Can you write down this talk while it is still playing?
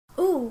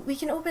Ooh, we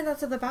can open that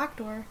to the back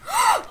door.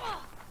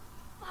 Oh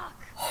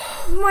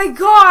my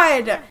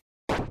god!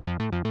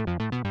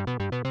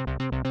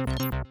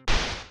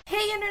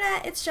 Hey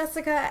internet, it's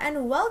Jessica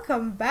and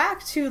welcome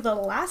back to The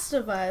Last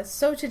of Us.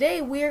 So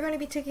today we are going to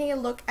be taking a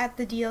look at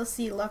the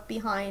DLC Left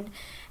Behind,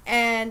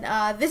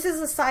 and this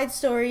is a side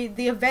story,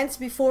 the events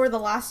before The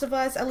Last of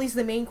Us, at least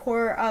the main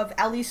core of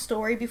Ellie's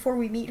story before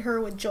we meet her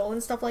with Joel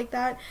and stuff like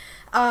that.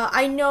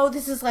 I know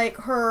this is like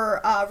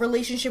her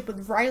relationship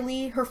with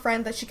Riley, her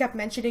friend that she kept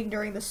mentioning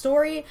during the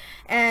story,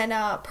 and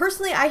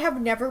personally I have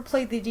never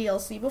played the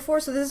DLC before,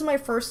 so this is my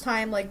first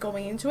time like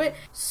going into it.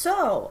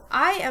 So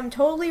I am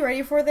totally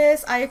ready for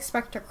this. I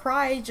expect to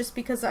cry just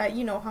because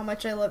you know how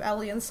much I love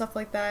Ellie and stuff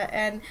like that,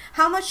 and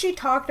how much she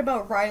talked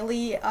about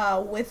Riley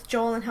with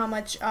Joel and how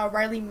much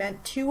Riley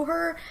meant to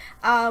her.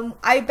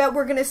 I bet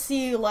we're gonna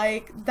see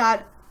like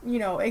that, you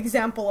know,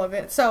 example of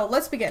it. So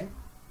let's begin.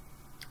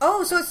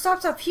 Oh, so it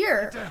stops up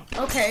here.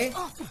 Okay.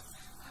 Oh. What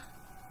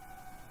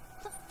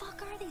the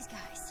fuck are these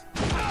guys?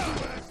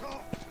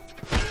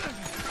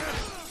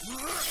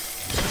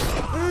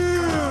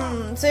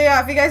 So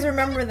yeah, if you guys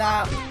remember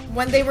that,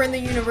 when they were in the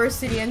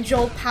university and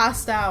Joel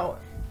passed out.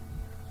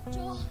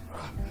 Joel.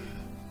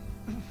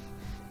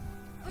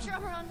 Put your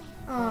arm around me.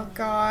 Oh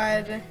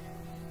god.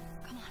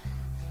 Come on.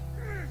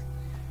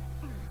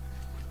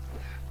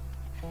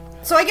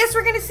 So I guess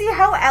we're gonna see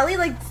how Ellie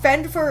like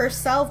fend for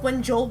herself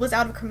when Joel was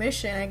out of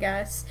commission, I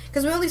guess.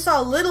 Because we only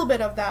saw a little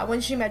bit of that when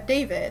she met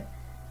David.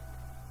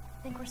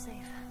 I think we're safe.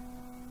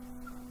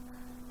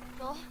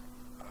 Joel?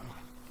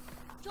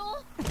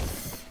 Joel?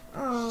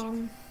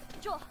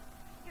 Joel,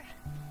 here.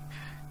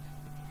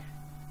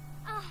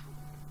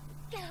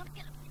 Get up,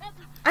 get up, get up.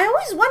 I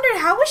always wondered,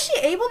 how was she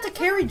able to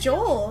carry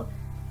Joel?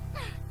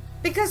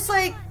 Because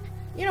like,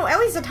 you know,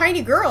 Ellie's a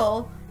tiny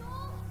girl.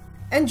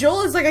 And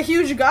Joel is like a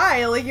huge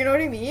guy, like, you know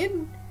what I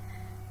mean?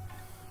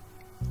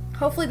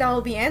 Hopefully that will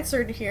be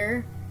answered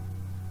here.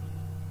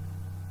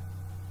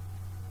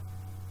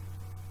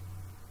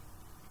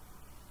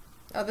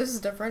 Oh, this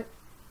is different.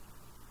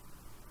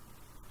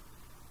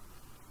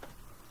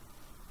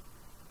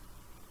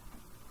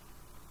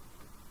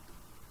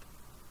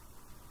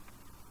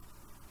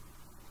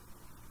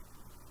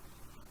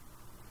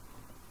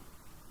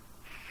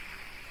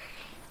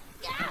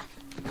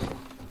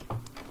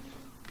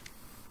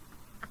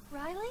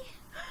 Riley?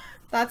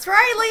 That's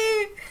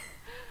Riley!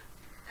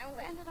 I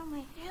landed on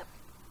my hip.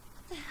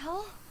 What the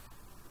hell? I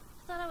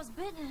thought I was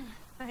bitten.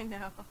 I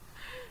know.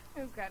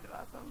 It was kind of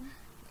awesome.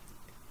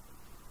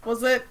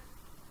 Was it?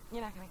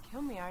 You're not gonna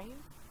kill me, are you?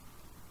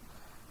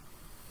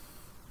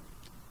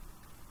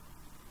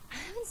 I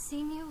haven't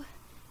seen you,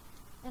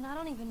 and I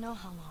don't even know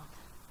how long.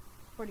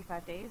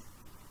 45 days?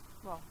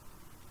 Well,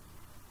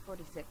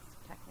 46,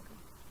 technically.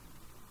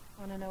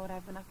 Wanna know what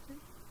I've been up to?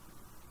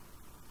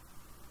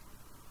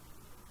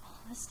 All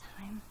this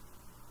time,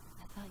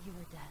 I thought you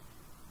were dead.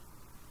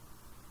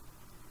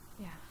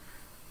 Yeah.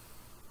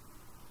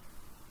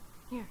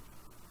 Here.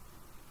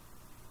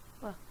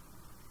 Look.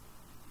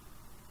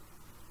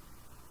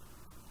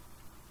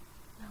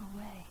 No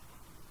way.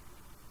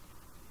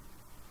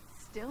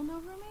 Still no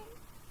roommate?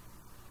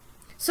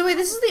 So wait,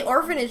 this is the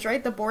orphanage,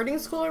 right? The boarding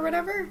school or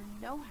whatever? You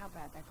know how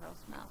bad that girl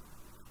smells.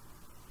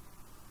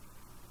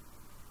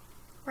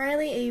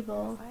 Riley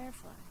Abel.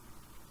 Firefly.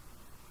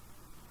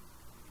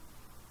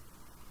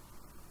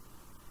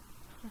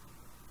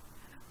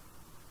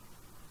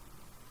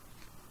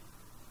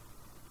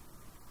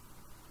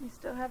 You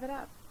still have it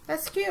up.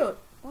 That's cute.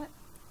 What?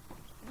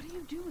 What are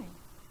you doing?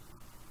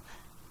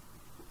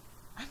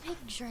 I'm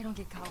making sure I don't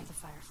get caught with the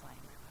Firefly.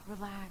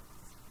 Relax.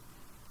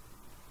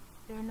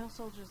 There are no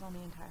soldiers on the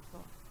entire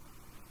floor.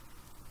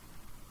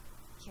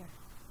 Here,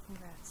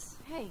 congrats.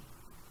 Hey.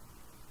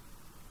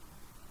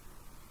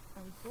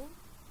 Are we cool?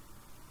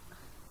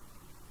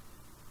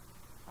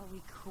 Are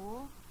we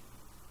cool?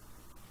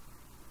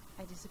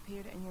 I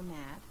disappeared and you're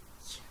mad.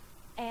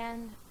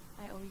 And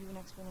I owe you an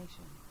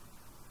explanation.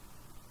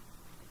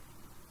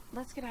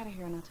 Let's get out of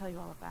here and I'll tell you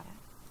all about it.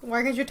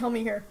 Why can't you tell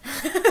me here?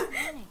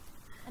 Funny.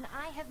 And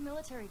I have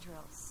military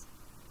drills.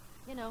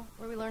 You know,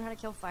 where we learn how to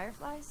kill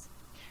fireflies.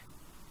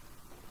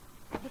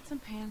 Put some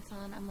pants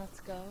on and let's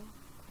go.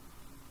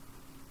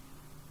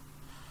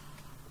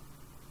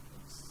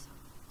 You're so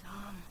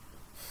dumb.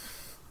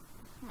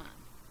 Come on.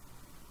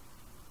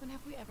 When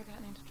have we ever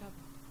gotten into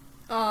trouble?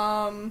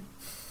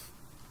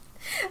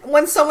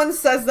 When someone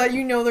says that,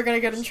 you know they're gonna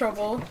get in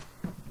trouble.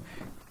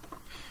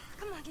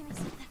 Come on, give me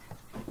something.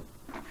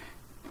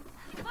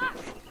 Fuck!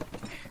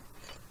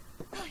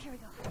 Oh, here we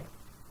go.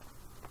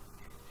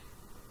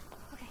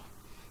 Okay,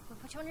 we'll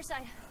put you on your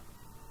side.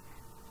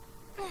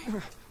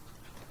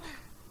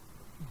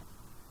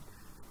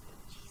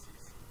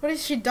 Jesus. What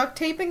is she, duct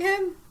taping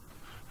him?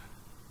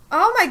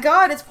 Oh my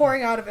god, it's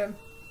pouring out of him.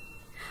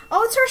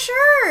 Oh, it's her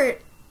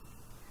shirt!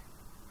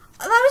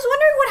 I was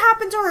wondering what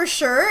happened to her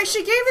shirt.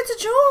 She gave it to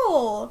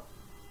Joel.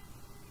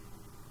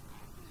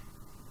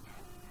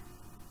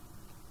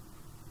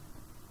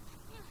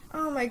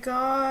 Oh my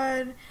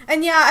god.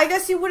 And yeah, I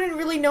guess you wouldn't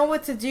really know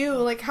what to do,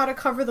 like how to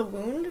cover the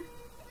wound.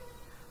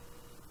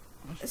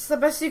 It's the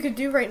best you could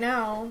do right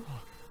now.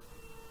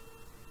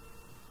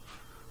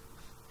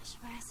 I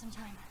should buy us some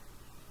time.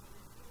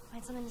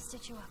 Find something to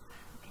stitch you up,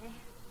 okay?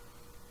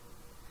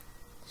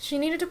 She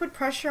needed to put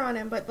pressure on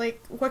him, but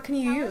like, what can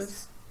you Callus?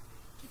 use?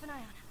 Keep an eye on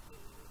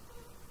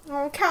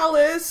him. Oh,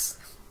 Callus!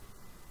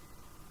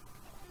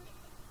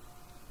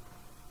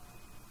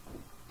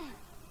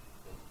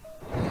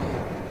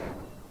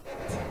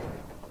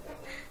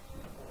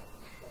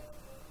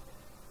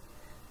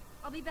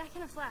 I'll be back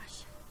in a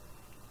flash.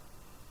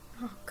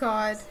 Oh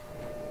God.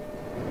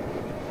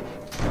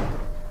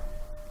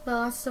 The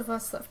Last of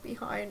Us Left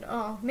Behind.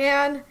 Oh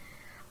man.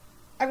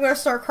 I'm gonna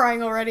start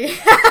crying already.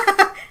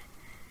 Oh,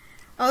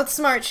 that's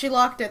smart. She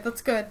locked it.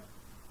 That's good.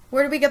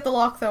 Where did we get the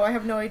lock though? I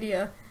have no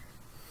idea.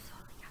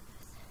 Totally got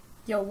this.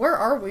 Yo, where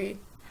are we?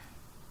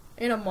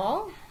 In a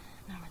mall?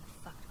 Now where the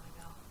fuck do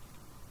I go?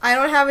 I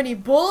don't have any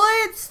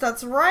bullets.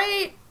 That's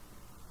right.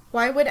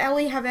 Why would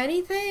Ellie have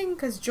anything?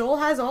 Because Joel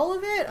has all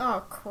of it?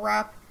 Oh,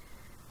 crap.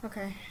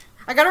 Okay.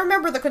 I gotta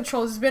remember the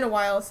controls. It's been a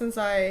while since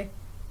I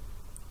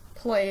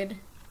played.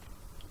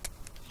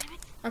 Damn it.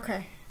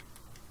 Okay.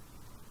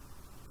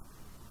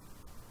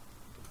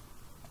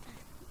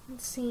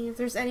 Let's see if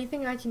there's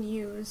anything I can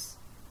use.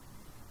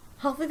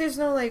 Hopefully there's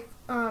no, like,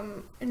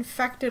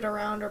 infected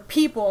around. Or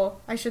people,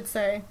 I should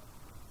say.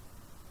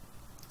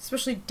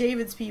 Especially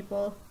David's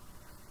people.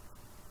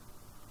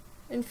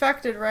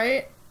 Infected,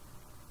 right?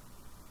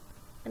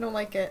 I don't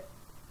like it.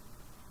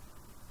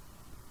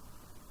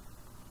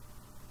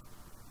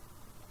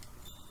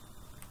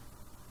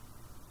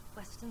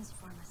 Weston's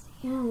Pharmacy.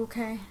 Ooh,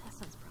 okay. That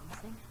sounds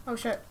promising. Oh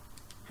shit.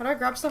 How do I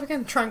grab stuff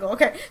again? Triangle.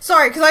 Okay.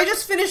 Sorry, because I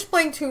just finished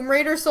playing Tomb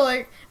Raider, so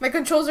like my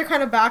controls are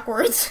kind of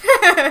backwards.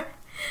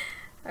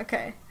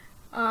 Okay.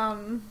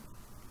 I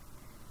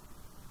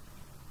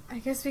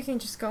guess we can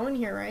just go in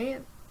here,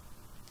 right?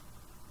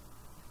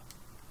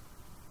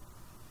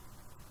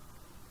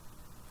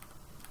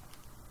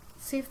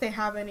 See if they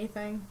have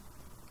anything.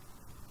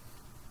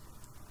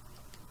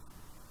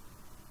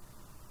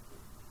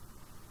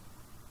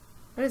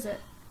 What is it?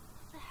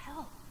 What the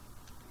hell?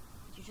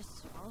 Did you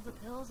just swallow the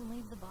pills and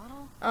leave the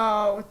bottle?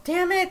 Oh,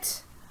 damn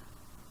it!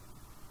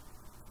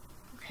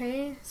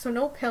 Okay, so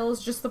no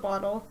pills, just the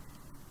bottle.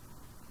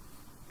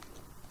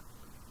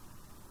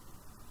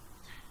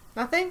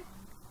 Nothing?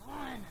 Come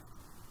on.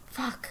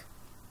 Fuck.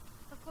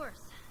 Of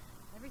course.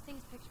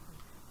 Everything's picture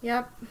perfect.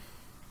 Yep.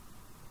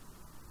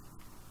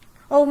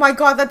 Oh my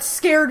god, that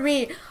scared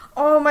me!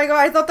 Oh my god,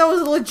 I thought that was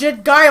a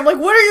legit guy. I'm like,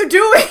 what are you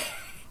doing?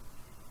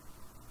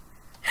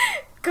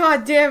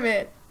 God damn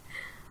it.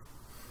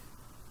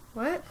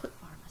 What?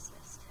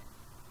 Pharmacist.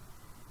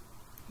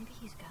 Maybe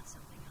he's got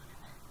something on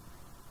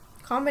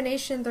him.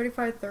 Combination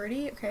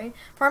 3530, okay.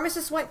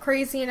 Pharmacist went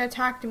crazy and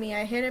attacked me.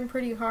 I hit him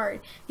pretty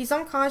hard. He's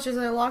unconscious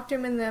and I locked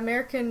him in the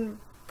American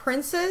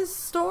Princess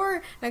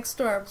store next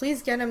door.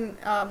 Please get him,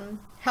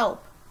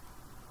 help.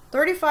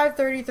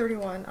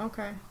 353031,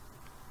 okay.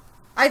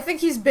 I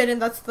think he's bitten,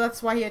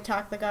 that's why he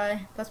attacked the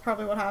guy. That's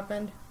probably what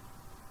happened.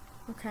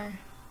 Okay.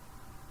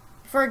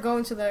 Before I go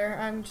into there,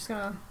 I'm just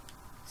gonna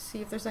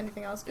see if there's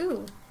anything else.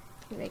 Ooh,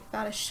 you make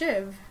that a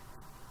shiv.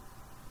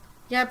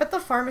 Yeah, I bet the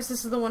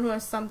pharmacist is the one who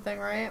has something,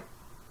 right?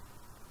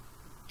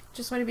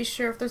 Just want to be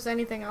sure if there's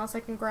anything else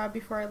I can grab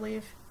before I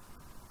leave.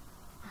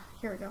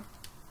 Here we go.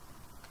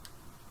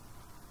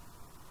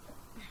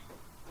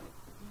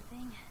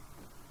 Anything?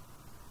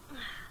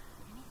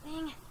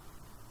 Anything?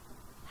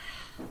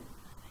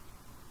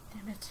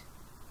 Damn it.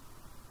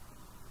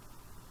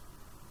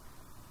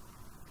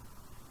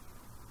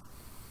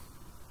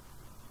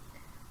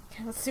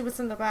 Okay, let's see what's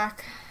in the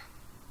back.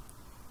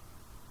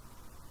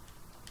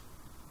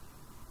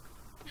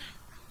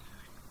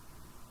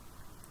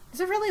 Is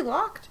it really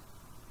locked?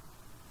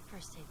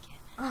 First aid kit.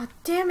 Oh,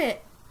 damn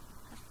it.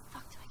 How the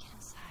fuck do I get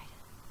inside?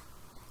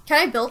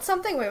 Can I build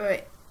something?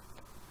 Wait.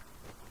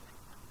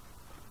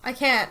 I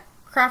can't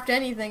craft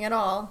anything at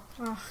all.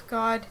 Oh,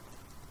 God.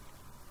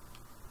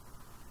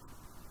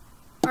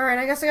 Alright,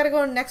 I guess I gotta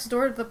go next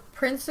door to the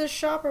Princess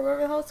shop or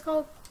whatever the hell it's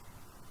called.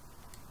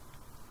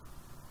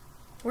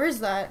 Where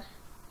is that?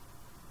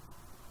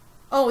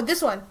 Oh,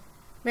 this one.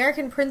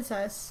 American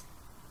Princess.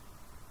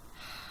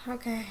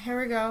 Okay, here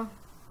we go.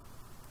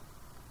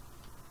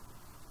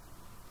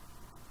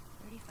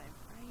 35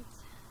 right,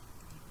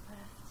 3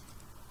 left,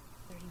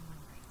 31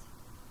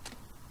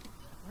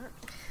 right.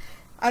 Worked.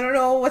 I don't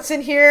know what's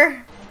in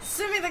here.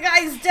 Assuming the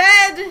guy's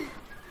dead.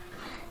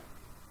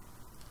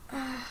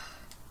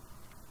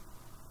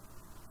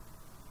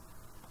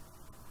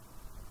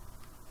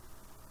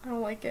 I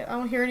don't like it. I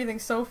don't hear anything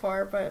so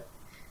far, but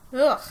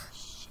ugh.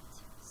 Shit.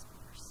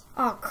 Spores.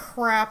 Oh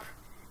crap.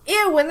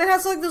 Ew, and it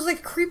has like those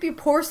like creepy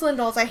porcelain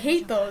dolls. I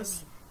hate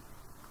those.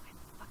 Okay,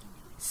 fucking do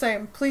it.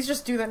 Same. Please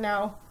just do that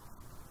now.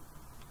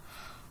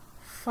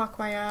 Fuck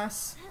my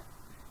ass.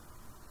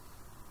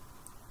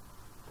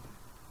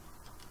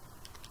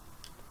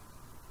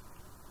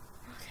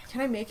 Okay, can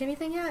I make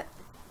anything yet?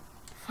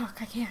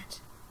 Fuck, I can't.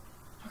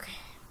 Okay.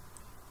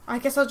 I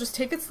guess I'll just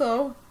take it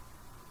slow.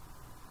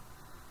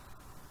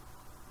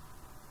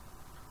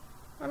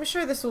 I'm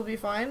sure this will be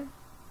fine.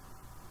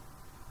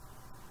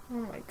 Oh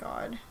my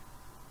god.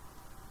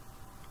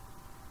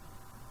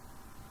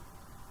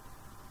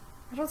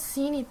 I don't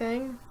see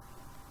anything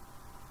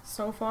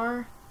so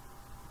far.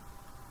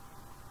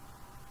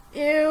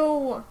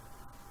 Ew.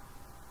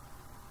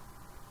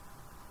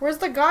 Where's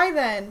the guy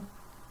then?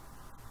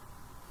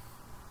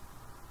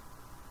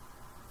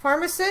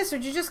 Pharmacist,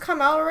 would you just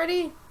come out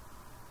already?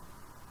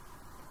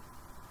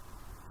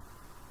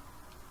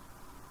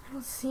 I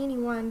don't see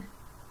anyone.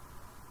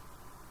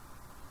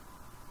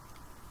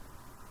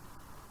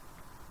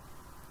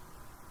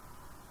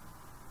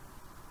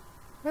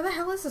 Where the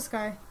hell is this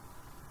guy?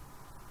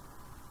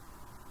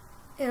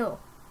 Ew.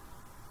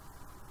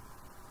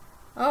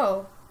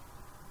 Oh.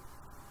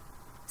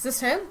 Is this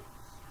him?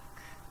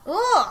 Ugh!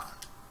 Oh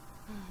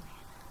man.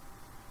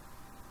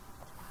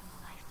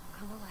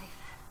 Come alive.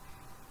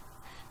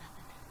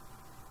 Nothing.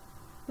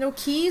 No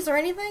keys or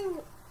anything?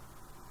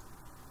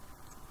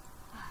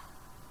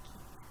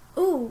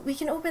 Ooh, we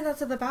can open that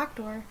to the back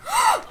door.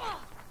 Fuck.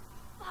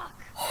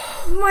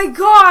 Oh my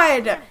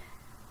god!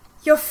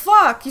 You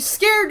fuck! You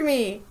scared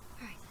me!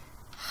 Alright.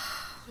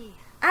 Key.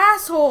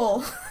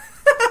 Asshole!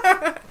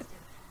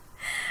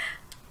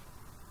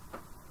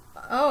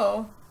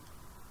 Oh.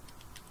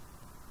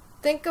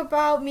 Think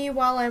about me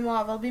while I'm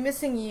off. I'll be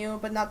missing you,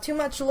 but not too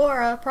much,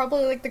 Laura.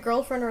 Probably like the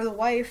girlfriend or the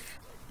wife.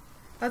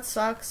 That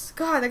sucks.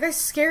 God, that guy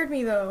scared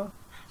me though.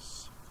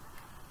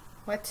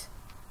 What?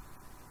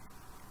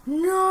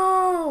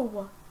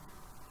 No!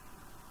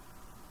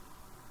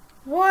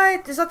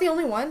 What? Is that the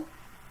only one?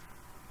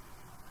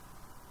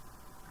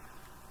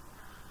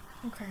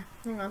 Okay,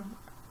 hang on.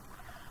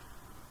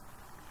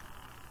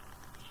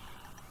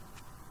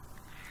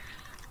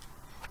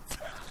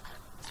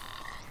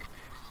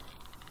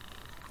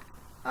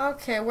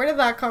 Okay, where did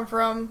that come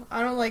from?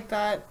 I don't like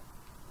that.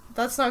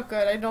 That's not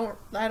good. I don't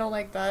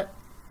like that.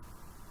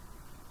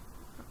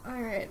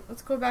 Alright,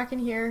 let's go back in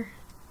here.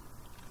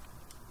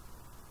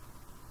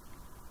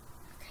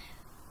 Okay.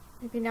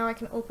 Maybe now I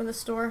can open the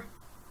store.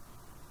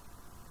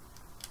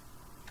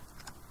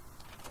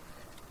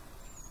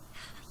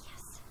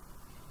 Yes.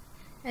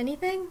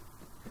 Anything?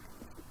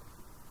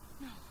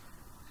 No.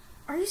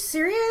 Are you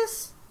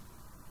serious?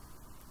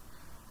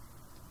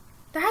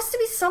 There has to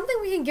be something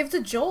we can give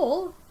to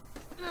Joel.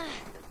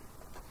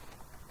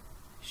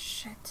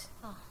 Shit.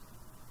 Oh.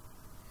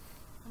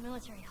 A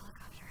military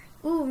helicopter.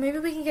 Ooh, maybe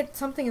we can get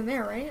something in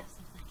there, right? Yeah,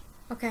 something.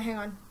 Okay, hang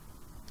on.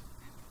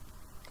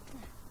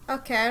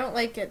 Okay, I don't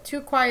like it.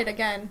 Too quiet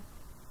again.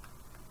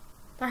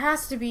 There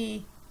has to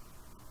be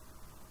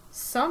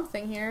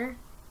something here.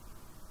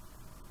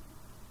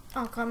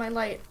 Oh god, my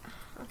light.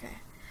 Okay.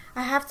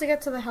 I have to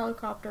get to the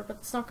helicopter, but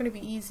it's not going to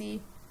be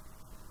easy.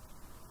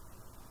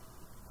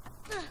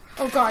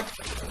 Oh god.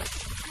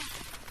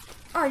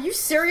 Are you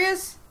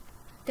serious?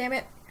 Damn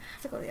it. I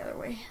have to go the other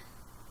way.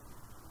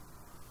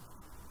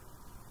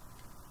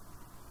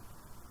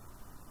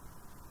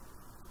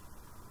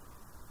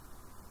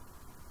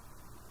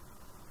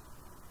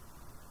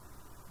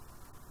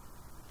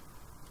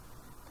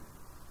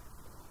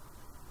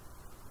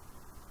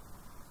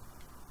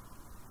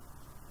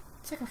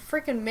 It's like a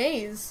freaking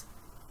maze.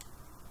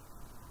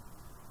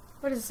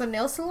 What is this, a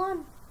nail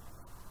salon?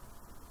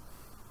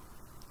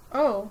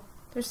 Oh,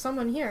 there's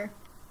someone here.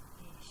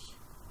 Ish.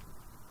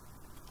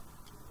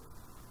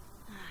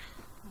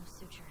 No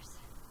sutures.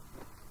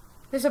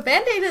 There's a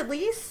band-aid at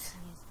least.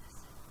 Can use this.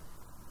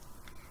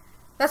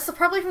 That's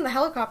probably from the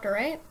helicopter,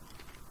 right?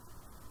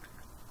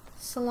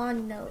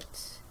 Salon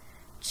note.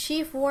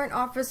 Chief Warrant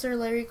Officer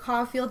Larry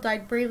Caulfield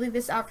died bravely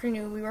this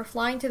afternoon. We were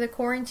flying to the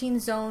quarantine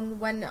zone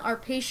when our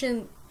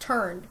patient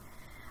turned.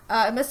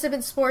 It must have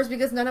been spores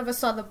because none of us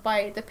saw the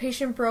bite. The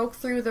patient broke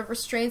through the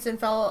restraints and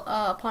fell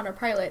upon our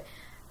pilot.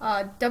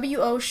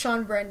 W.O.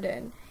 Sean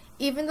Brendan.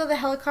 Even though the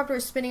helicopter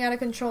was spinning out of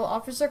control,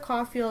 Officer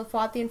Caulfield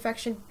fought the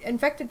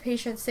infected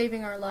patient,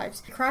 saving our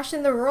lives. He crashed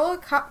in the rural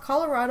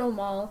Colorado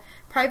Mall.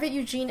 Private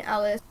Eugene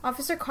Ellis,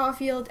 Officer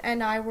Caulfield,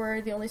 and I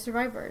were the only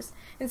survivors.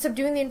 In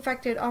subduing the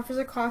infected,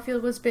 Officer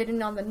Caulfield was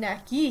bitten on the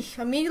neck. Yeesh!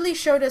 Immediately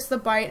showed us the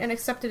bite and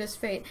accepted his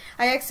fate.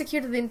 I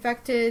executed the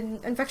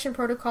infection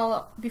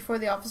protocol before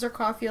the Officer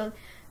Caulfield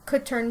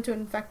could turn into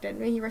infected.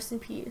 May he rest in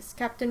peace.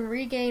 Captain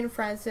Regain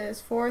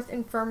Francis, 4th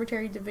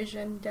Infirmary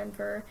Division,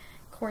 Denver,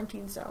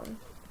 Quarantine Zone.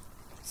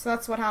 So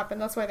that's what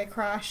happened. That's why they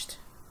crashed.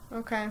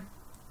 Okay.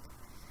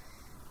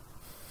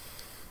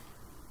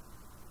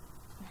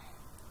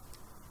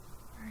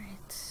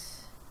 Alright.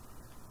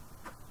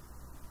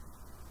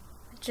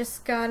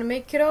 Just gotta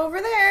make it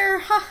over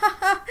there.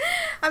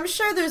 I'm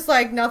sure there's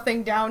like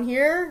nothing down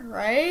here,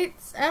 right?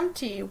 It's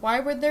empty.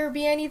 Why would there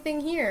be anything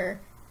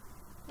here?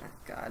 Oh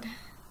god.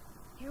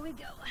 Here we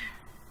go.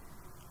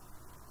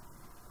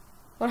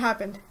 What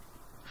happened?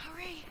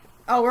 Hurry.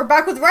 Oh, we're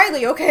back with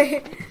Riley.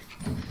 Okay.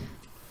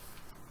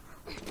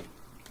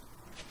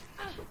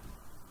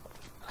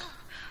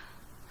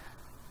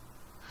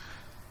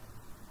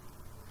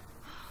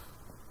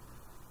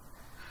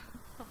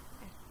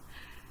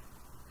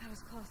 That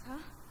was close, huh?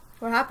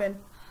 What happened?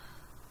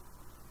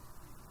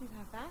 You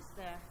got fast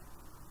there.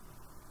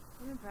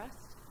 I'm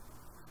impressed.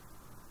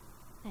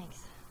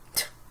 Thanks.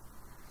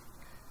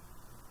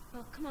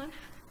 Come on,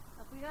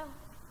 up we go.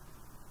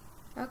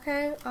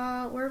 Okay,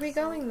 where are we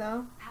going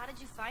though? How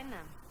did you find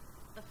them?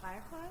 The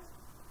fireflies?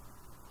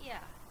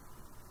 Yeah.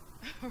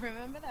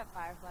 Remember that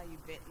firefly you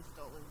bit and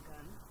stole his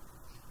gun?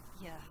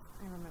 Yeah,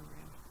 I remember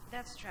him.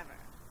 That's Trevor.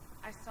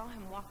 I saw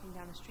him walking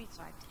down the street,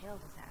 so I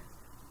tailed his ass.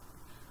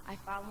 I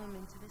follow him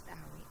into this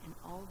alley, and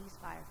all these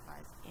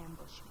fireflies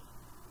ambush me.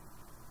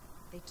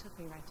 They took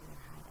me right to their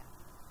hideout.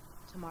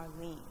 To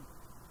Marlene.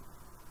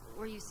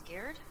 Were you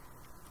scared?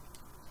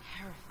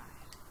 Terrified.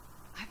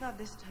 I thought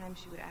this time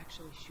she would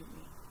actually shoot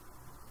me.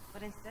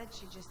 But instead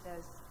she just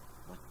says,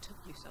 "What took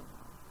you so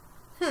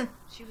long?"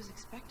 She was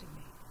expecting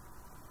me.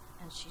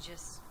 And she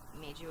just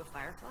made you a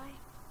firefly?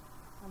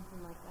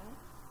 Something like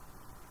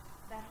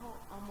that. That whole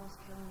almost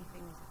killing me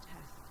thing was a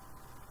test.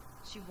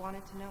 She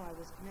wanted to know I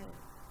was committed.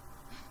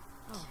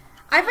 Oh.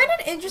 I find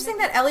it interesting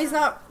that Ellie's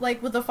not,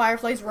 like, with the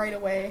fireflies right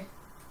away.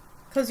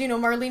 Because, you know,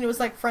 Marlene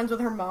was, like, friends with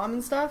her mom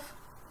and stuff.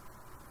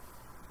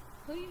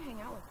 Who do you hang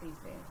out with these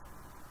days?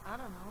 I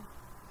don't know.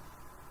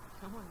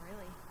 No one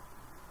really.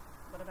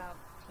 What about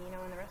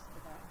Tino and the rest of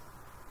the guys?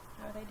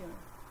 How are they doing?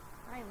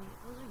 Riley,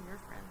 those are your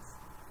friends.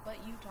 But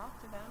you talk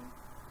to them.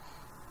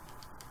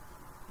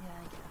 Yeah,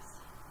 I guess.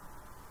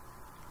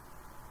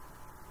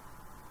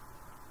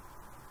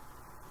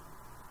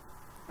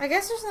 I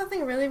guess there's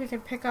nothing really we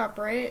can pick up,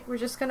 right? We're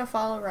just gonna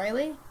follow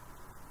Riley?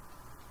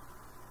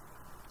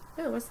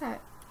 Ooh, what's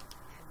that?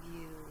 Have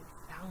you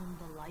found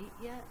the light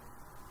yet?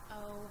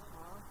 Oh,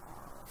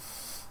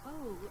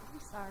 Oh, I'm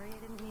sorry. I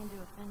didn't mean to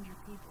offend your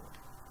people.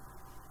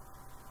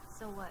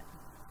 So what?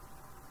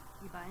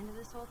 You buy into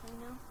this whole thing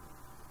now?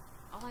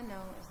 all I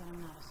know is that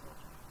I'm not a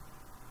soldier.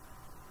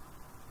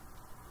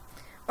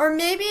 Or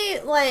maybe,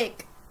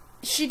 like,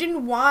 she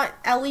didn't want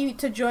Ellie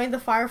to join the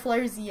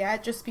Fireflies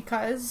yet just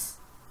because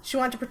she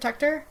wanted to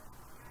protect her?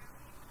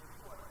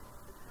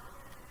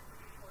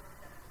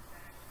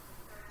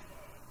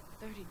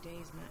 30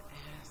 days, my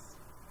ass.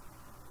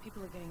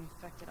 People are getting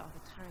infected all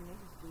the time. They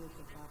just do a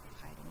good job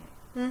of hiding it.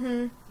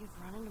 Mm-hmm. You've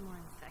run into more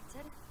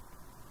infected?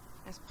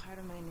 As part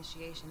of my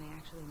initiation, they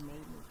actually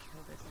made me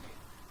kill this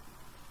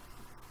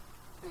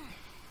man.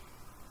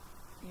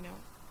 You know,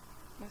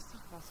 let's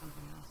talk about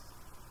something else.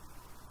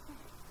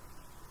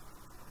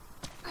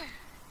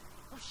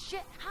 Oh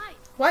shit, hide!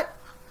 What?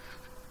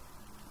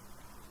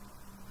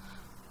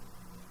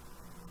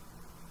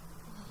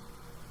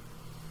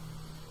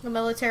 The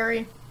military.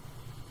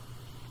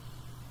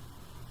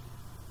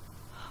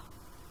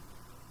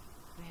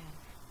 Man,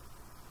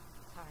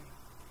 sorry.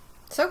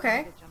 It's okay. I'm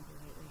a bit jumpy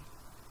lately.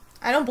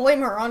 I don't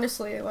blame her,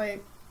 honestly.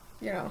 Like,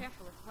 you know.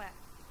 Careful, it's wet.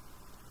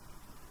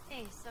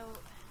 Hey, so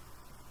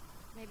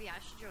maybe I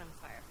should join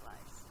the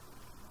Fireflies.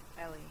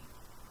 Ellie,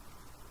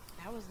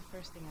 that was the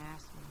first thing I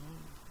asked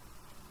Marlene.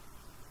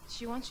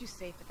 She wants you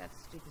safe at that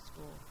stupid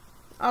school.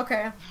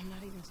 Okay. I'm not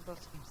even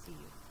supposed to come see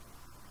you.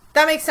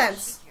 That makes Why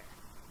does sense. she care?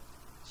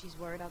 She's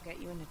worried I'll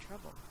get you into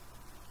trouble.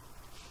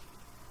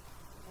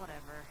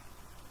 Whatever.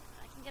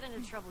 I can get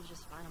into trouble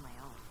just fine on my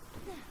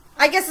own.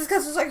 I guess it's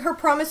because it's like her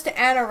promise to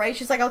Anna, right?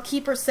 She's like, I'll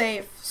keep her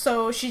safe.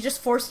 So she just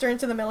forced her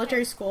into the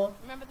military school.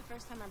 Remember the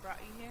first time I brought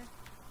you here?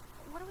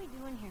 What are we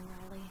doing here,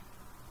 Riley?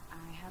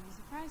 I have a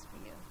surprise for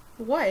you.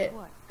 What?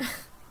 What? Is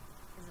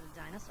it a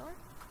dinosaur?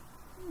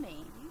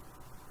 Maybe.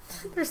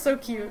 They're so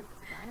cute.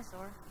 It's a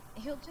dinosaur.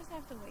 You'll just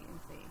have to wait and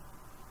see.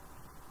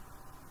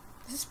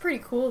 This is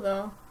pretty cool,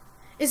 though.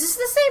 Is this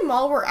the same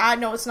mall we're at?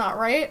 No, it's not,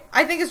 right?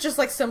 I think it's just,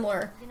 like,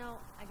 similar. You know,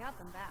 I got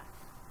them back.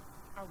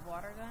 Our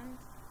water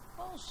guns?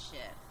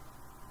 Bullshit.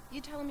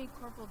 You telling me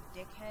Corporal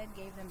Dickhead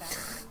gave them back to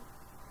you?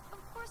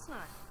 Of course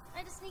not. I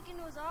had to sneak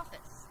into his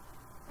office.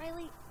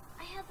 Riley,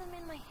 I had them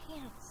in my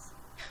hands.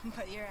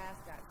 But your ass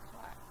got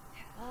caught.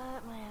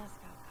 But my ass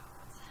got caught.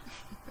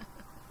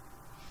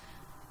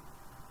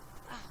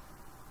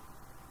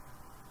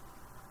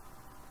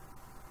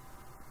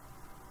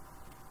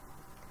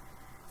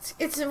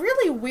 It's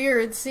really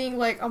weird seeing,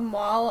 like, a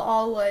mall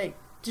all, like,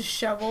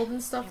 disheveled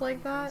and stuff Can't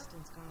like believe that.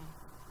 Winston's gone.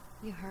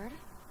 You heard?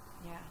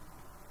 Yeah.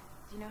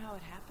 Do you know how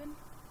it happened?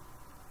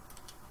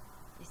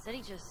 They said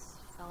he just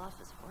fell off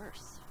his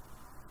horse.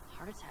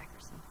 Heart attack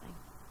or something.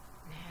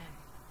 Man.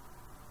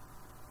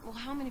 Well,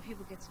 how many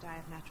people get to die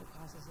of natural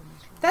causes in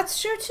this room?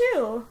 That's true,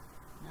 too.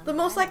 None The that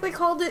most I likely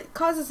know.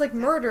 causes, like,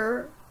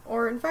 murder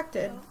or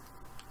infected. So,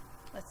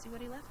 let's see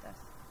what he left us.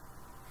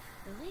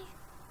 Really?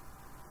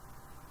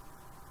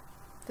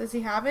 Does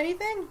he have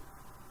anything?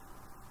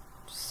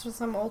 Just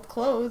some old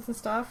clothes and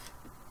stuff.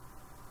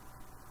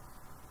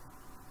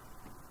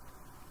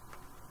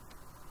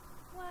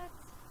 What?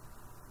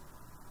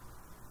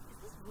 Is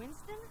this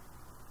Winston?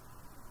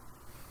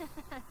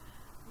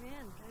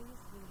 Man, guy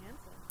used to be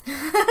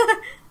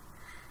handsome.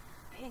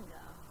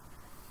 Bingo.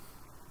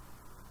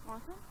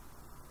 Want some?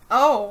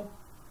 Oh.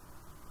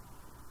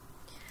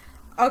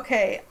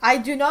 Okay, I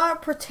do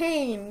not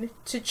pertain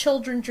to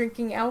children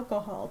drinking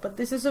alcohol, but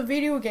this is a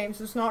video game,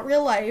 so it's not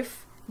real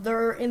life.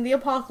 They're in the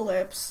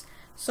apocalypse,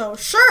 so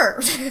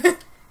sure! Sure. Watch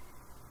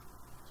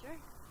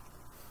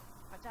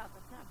out,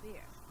 that's not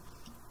beer.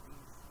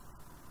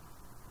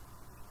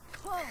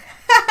 Whoa.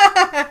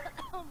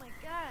 Oh my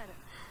god.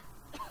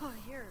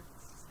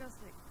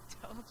 disgusting.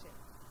 Told you.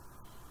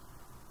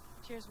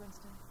 Cheers,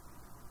 Winston.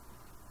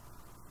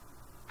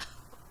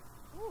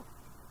 Ooh.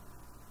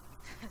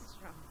 That's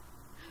strong.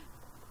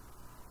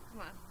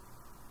 Come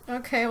on.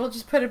 Okay, we'll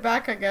just put it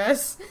back, I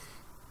guess.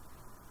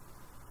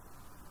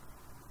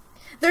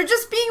 They're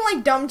just being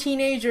like dumb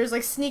teenagers,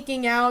 like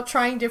sneaking out,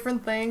 trying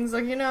different things,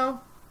 like, you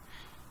know.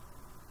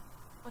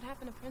 What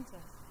happened to Princess?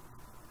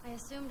 I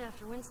assumed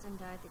after Winston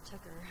died they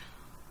took her.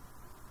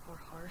 Poor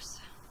horse.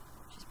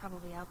 She's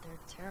probably out there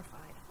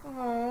terrified.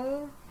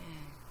 Oh.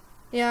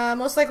 Yeah,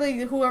 most likely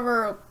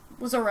whoever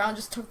was around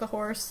just took the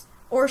horse.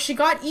 Or she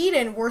got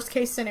eaten, worst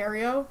case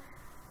scenario.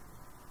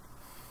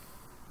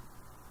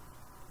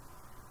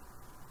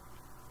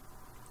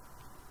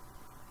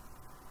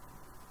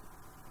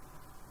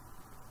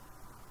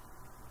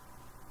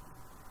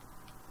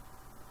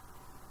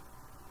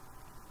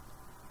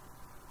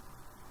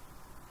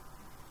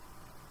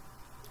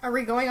 Are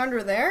we going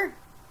under there?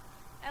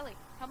 Ellie,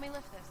 help me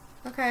lift this.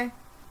 Okay.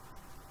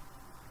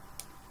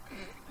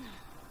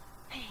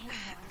 It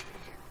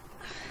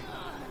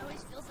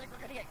always feels like we're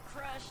gonna get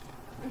crushed.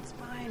 It's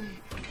fine.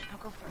 I'll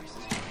go first.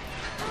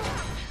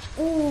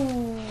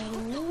 Ooh.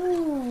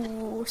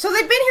 So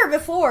they've been here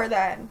before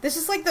then. This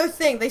is like their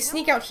thing. They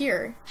sneak out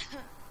here.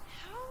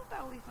 How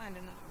about we find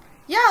another way?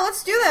 Yeah,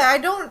 let's do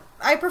that.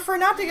 I prefer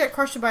not to get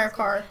crushed by a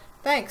car.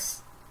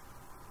 Thanks.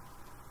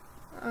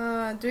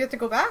 Do we have to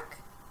go back?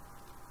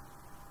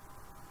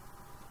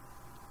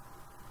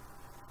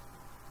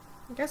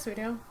 I guess we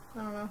do. I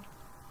don't know.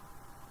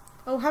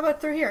 Oh, how about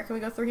through here? Can we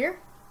go through here?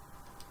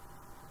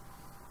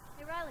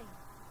 Hey, Riley.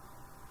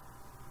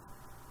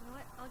 You know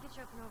what? I'll get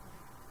you up and over.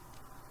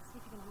 See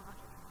if you can unlock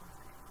it from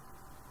inside.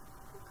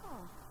 Good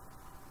call.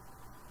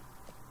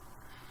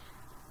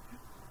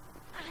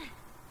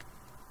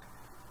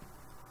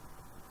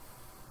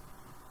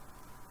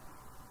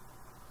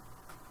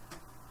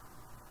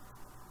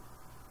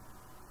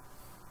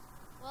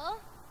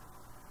 Well,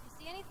 you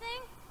see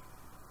anything?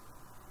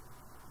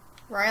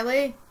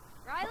 Riley?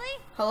 Riley?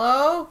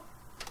 Hello?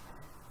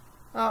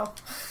 Oh.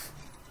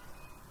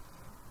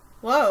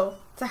 Whoa.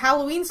 It's a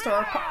Halloween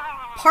store.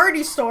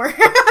 Party store. Dick,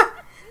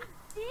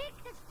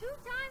 that's 2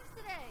 times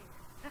today.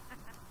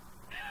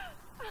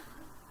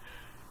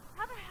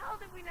 How the hell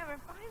did we never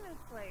find this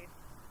place?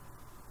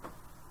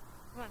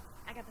 Come on,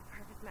 I got the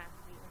perfect map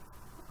for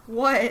you.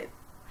 What?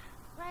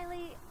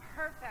 Riley,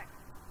 perfect.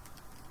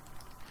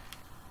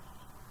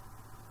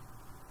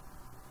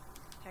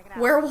 Check it out.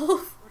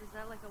 Werewolf? What is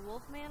that, like a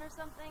wolf man or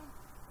something?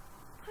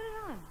 Put it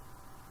on.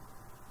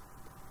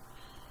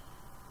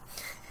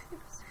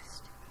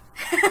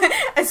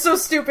 It's so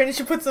stupid and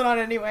she puts it on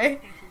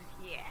anyway.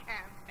 Yeah,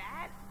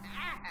 badass.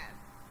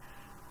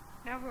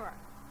 Now roar.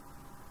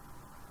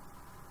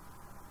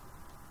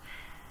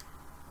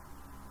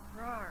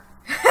 Roar.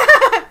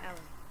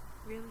 Ellie,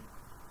 really?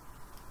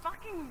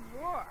 Fucking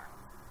roar.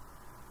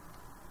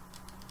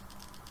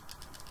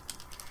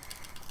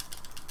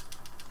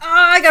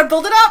 Ah, I gotta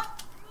build it up!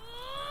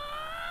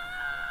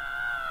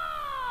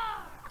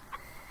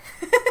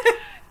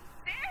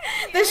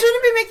 They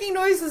shouldn't be making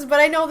noises, but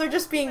I know they're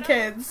just being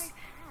kids.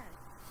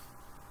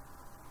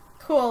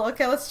 Cool,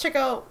 okay, let's check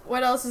out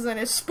what else is in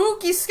it.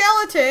 Spooky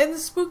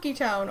skeletons! Spooky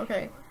town,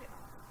 okay.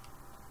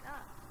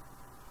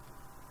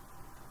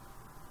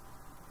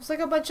 There's like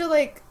a bunch of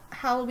like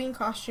Halloween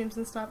costumes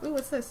and stuff. Ooh,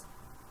 what's this?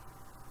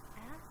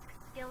 Ask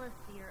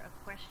Skeleseer a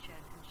question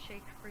and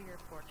shake for your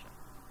fortune.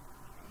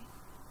 Okay?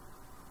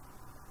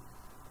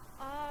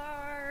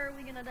 Are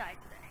we gonna die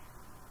today?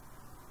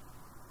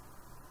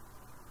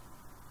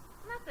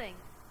 Nothing.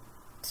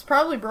 It's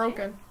probably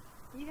broken.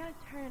 You gotta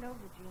turn it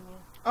over,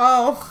 genius.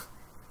 Oh.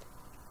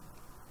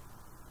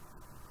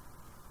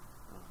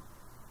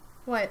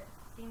 What?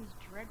 Seems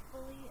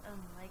dreadfully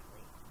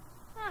unlikely.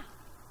 Ah,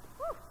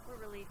 whew, we're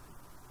relieved.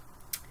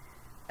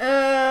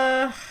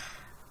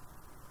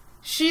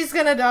 She's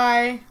gonna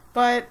die,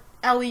 but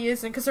Ellie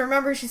isn't. Because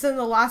remember, she said in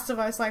The Last of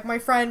Us, like, my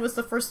friend was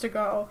the first to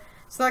go.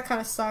 So that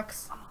kind of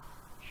sucks. Oh,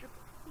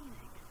 triple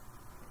Phoenix.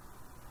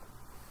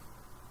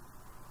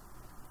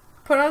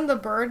 Put on the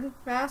bird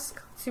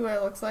mask. See what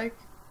it looks like.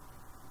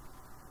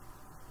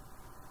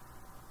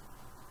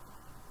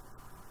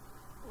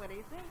 What do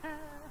you think?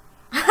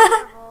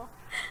 Wonderful.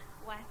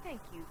 Why,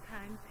 thank you,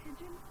 kind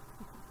pigeon.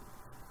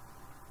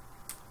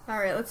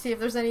 Alright, let's see if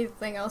there's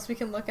anything else we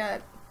can look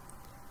at.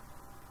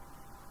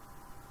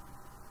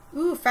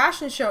 Ooh,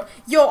 fashion show.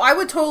 Yo, I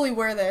would totally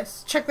wear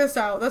this. Check this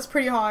out. That's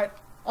pretty hot.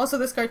 Also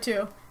this guy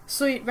too.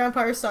 Sweet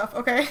vampire stuff.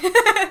 Okay.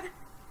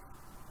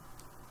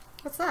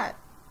 What's that?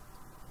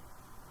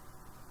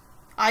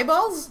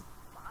 Eyeballs?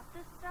 Bought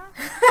this stuff?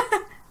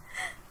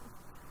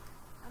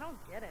 I don't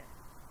get it.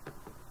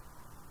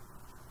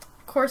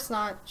 Of course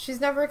not. She's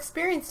never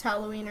experienced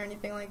Halloween or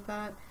anything like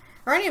that.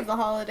 Or any of the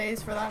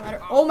holidays for that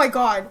matter. Oh my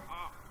god.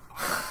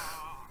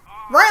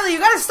 Riley, you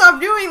gotta stop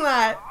doing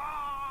that!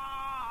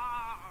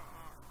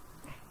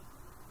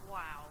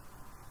 Wow.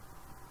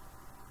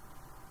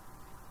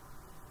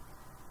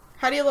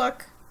 How do you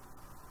look?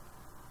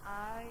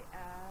 I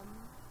am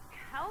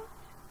Count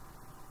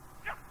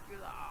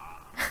Dracula.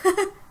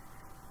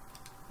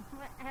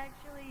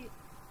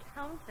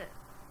 Countess.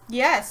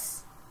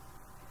 Yes.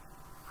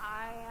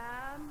 I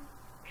am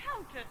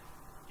Countess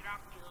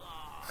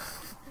Dracula.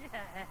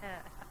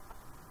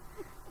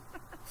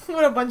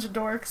 What a bunch of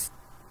dorks.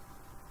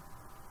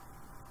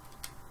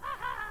 The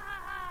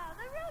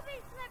ruby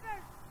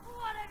slippers!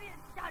 What have you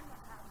done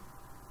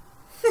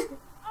with them?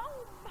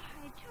 Oh my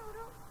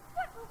Toto,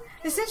 what will we do?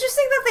 It's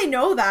interesting that they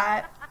know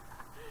that.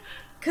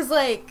 Cause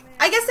like,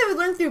 I guess they would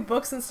learn through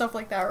books and stuff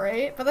like that,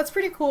 right? But that's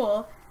pretty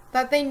cool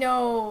that they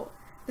know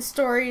the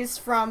stories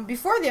from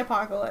before the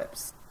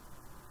apocalypse.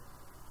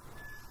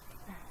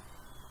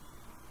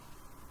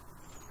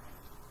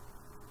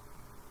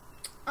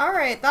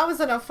 Alright, that was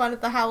enough fun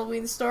at the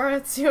Halloween store.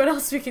 Let's see what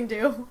else we can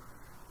do.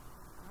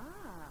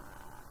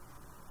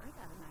 I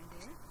got an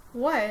idea.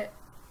 What?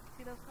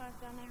 See those cars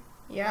down there?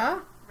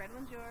 Yeah? Red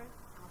one's yours,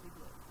 I'll be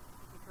blue.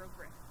 You throw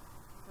bricks.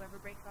 Whoever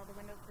breaks all the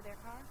windows to their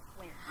car,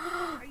 wins.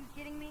 Are you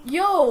kidding me?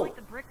 Yo! Like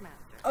the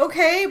Brickmaster.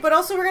 Okay, but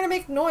also we're gonna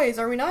make noise,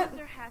 are we not?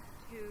 Loser has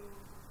to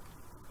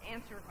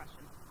answer a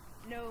question.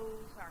 No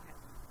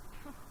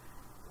sarcasm.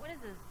 What is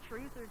this,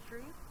 truth or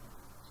truth?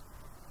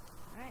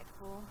 Alright,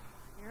 fool.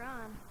 You're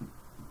on.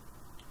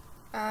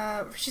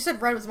 She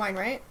said red was mine,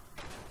 right?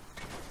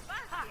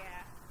 Fuck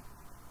yeah.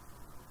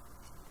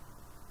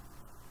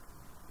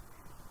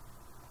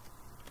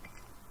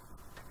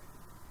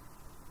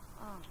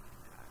 Oh my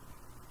god.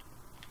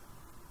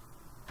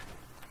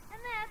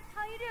 And that's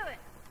how you do it.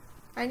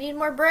 I need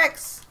more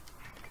bricks.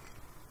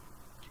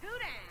 Two down.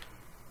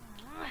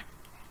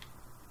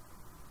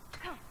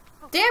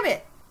 Damn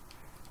it!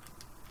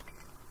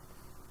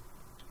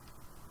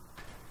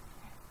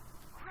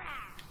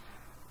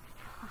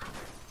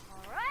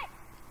 Alright.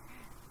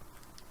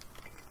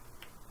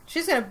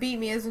 She's gonna beat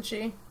me, isn't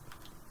she?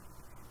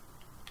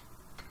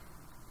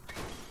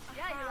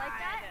 Yeah, you like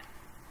that?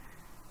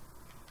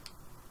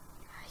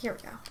 Here we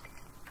go.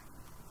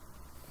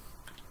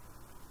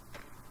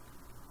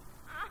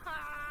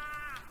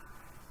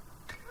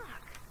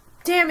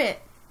 Damn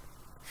it!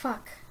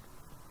 Fuck.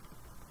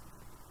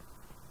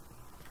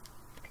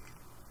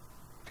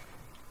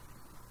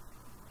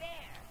 There.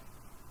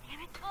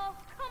 Damn it. Oh,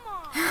 come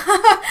on.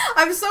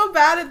 I'm so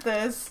bad at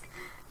this.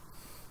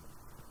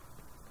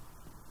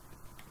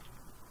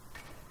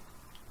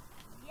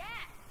 Yes.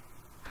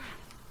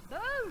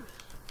 Boom.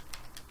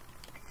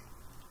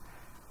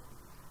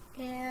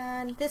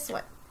 And this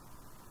one.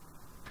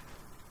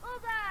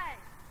 Bullseye.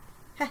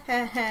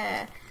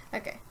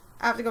 Okay,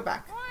 I have to go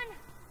back.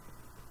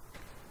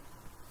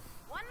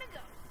 One to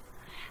go.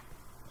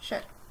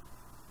 Shit.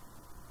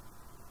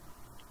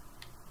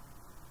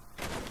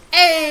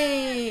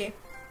 Hey!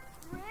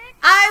 Rick.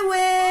 I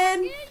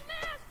win!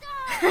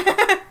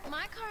 Master.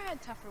 My car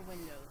had tougher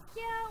windows.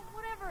 Yeah,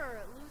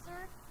 whatever,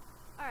 loser.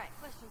 Alright,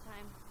 question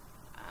time.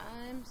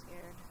 I'm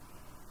scared.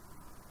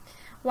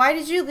 Why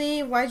did you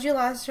leave? Why did you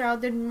last trial?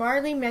 Did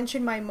Marley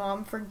mention my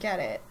mom? Forget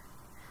it.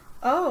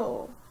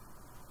 Oh.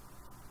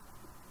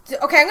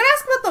 Okay, I'm gonna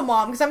ask about the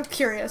mom because I'm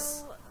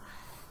curious. So,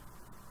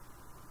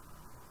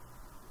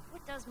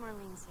 what does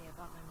Marlene say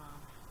about my mom?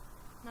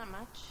 Not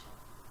much.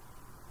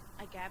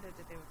 I gathered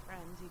that they were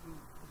friends even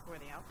before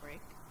the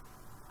outbreak.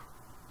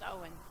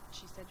 Oh, and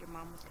she said your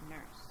mom was a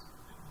nurse.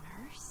 A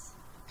nurse?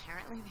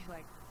 Apparently they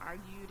like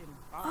argued and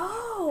fought.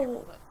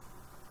 Oh.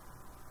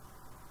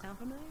 Sound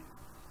familiar?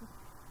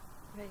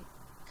 Right.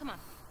 Come on.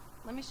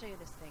 Let me show you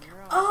this thing.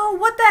 We're all Oh,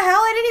 what the hell?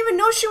 I didn't even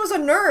know she was a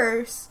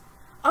nurse.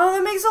 Oh,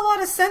 that makes a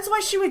lot of sense why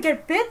she would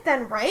get bit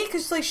then, right?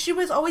 Because like she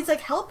was always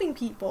like helping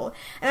people.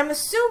 And I'm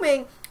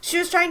assuming she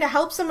was trying to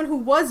help someone who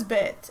was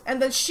bit.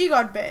 And then she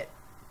got bit.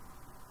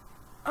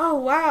 Oh,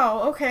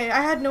 wow. Okay,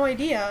 I had no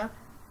idea.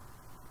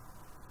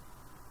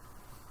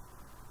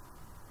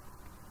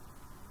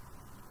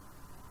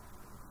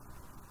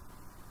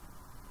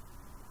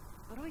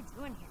 What are we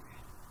doing here?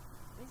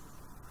 This is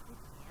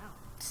creeping me out.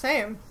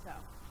 Same. So,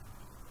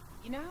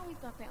 you know how we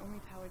thought they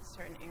only powered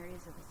certain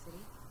areas of the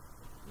city?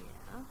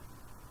 Yeah.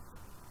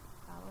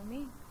 Follow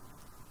me.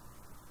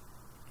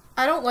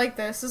 I don't like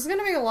this. This is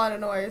gonna make a lot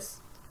of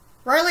noise.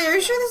 Riley, are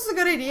you sure this is a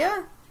good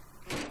idea?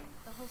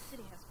 The whole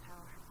city has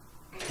power.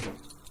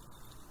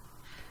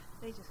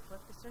 They just flip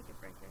the circuit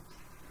breakers.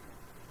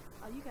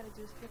 All you gotta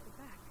do is flip it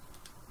back.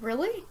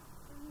 Really?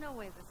 There's no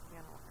way this is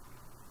gonna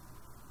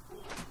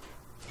work.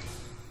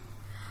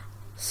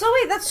 So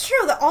wait, that's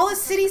true. That all the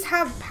cities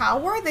have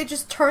power? They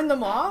just turn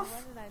them off?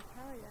 What did I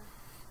tell you?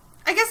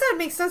 I guess that would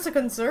make sense to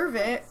conserve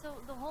it. So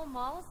the whole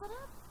mall is lit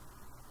up?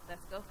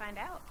 Let's go find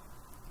out.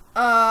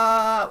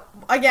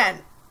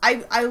 Again,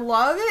 I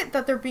love it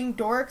that they're being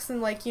dorks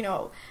and like, you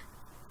know,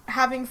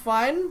 having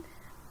fun,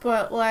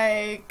 but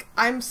like,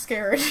 I'm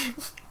scared. You ready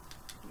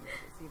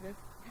to see this?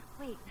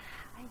 Wait,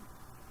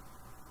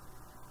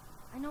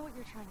 I know what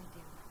you're trying to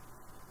do.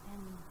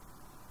 And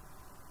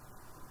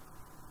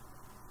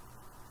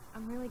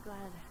I'm really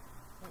glad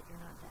that you're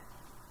not dead.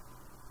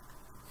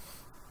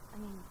 I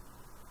mean,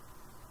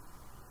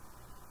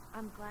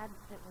 I'm glad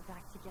that we're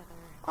back together.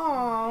 I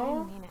Aww.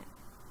 didn't mean it.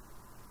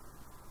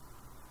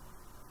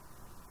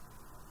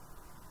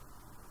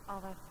 All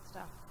that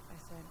stuff I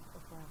said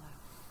before I left.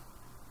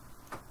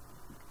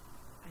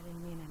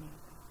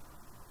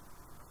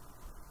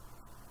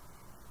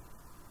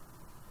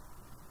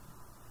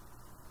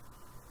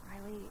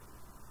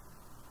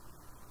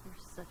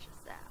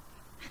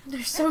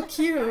 They're so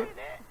cute.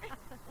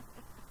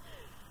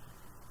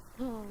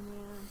 Oh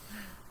man.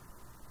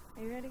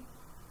 Are you ready?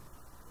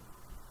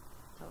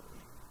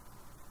 Totally.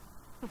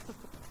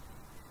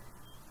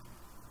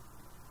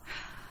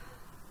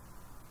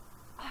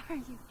 Are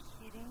you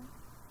kidding?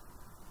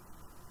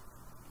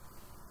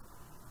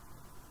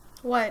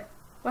 What?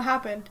 What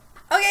happened?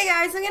 Okay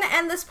guys, I'm gonna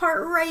end this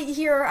part right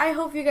here. I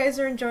hope you guys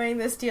are enjoying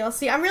this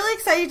DLC. I'm really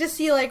excited to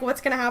see like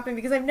what's gonna happen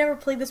because I've never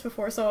played this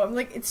before, so I'm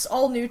like, it's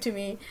all new to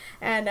me.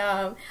 And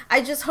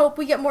I just hope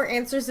we get more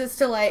answers as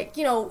to like,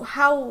 you know,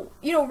 how,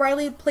 you know,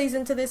 Riley plays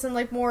into this and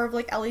like more of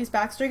like Ellie's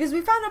backstory, because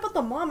we found out about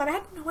the mom and I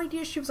had no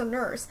idea she was a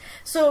nurse.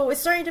 So it's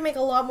starting to make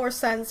a lot more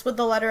sense with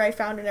the letter I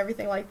found and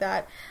everything like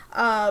that.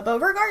 But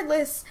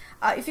regardless,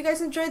 if you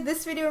guys enjoyed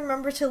this video,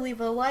 remember to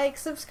leave a like,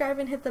 subscribe,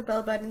 and hit the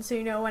bell button so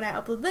you know when I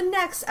upload the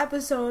next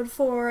episode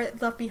for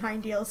Left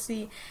Behind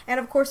DLC. And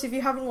of course, if you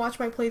haven't watched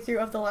my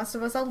playthrough of The Last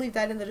of Us, I'll leave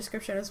that in the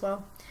description as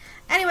well.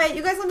 Anyway,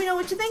 you guys let me know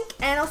what you think,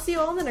 and I'll see you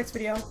all in the next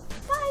video.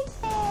 Bye!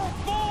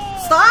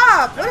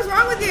 Stop! What is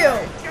wrong with you?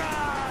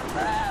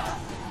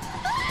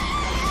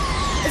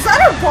 Is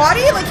that her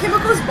body? Like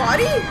Himiko's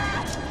body?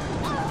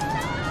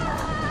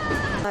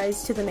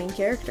 Lies to the main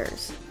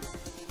characters.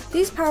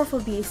 These powerful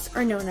beasts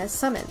are known as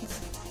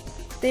summons.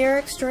 They are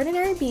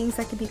extraordinary beings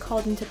that can be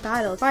called into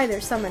battle by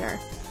their summoner.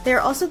 They are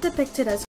also depicted as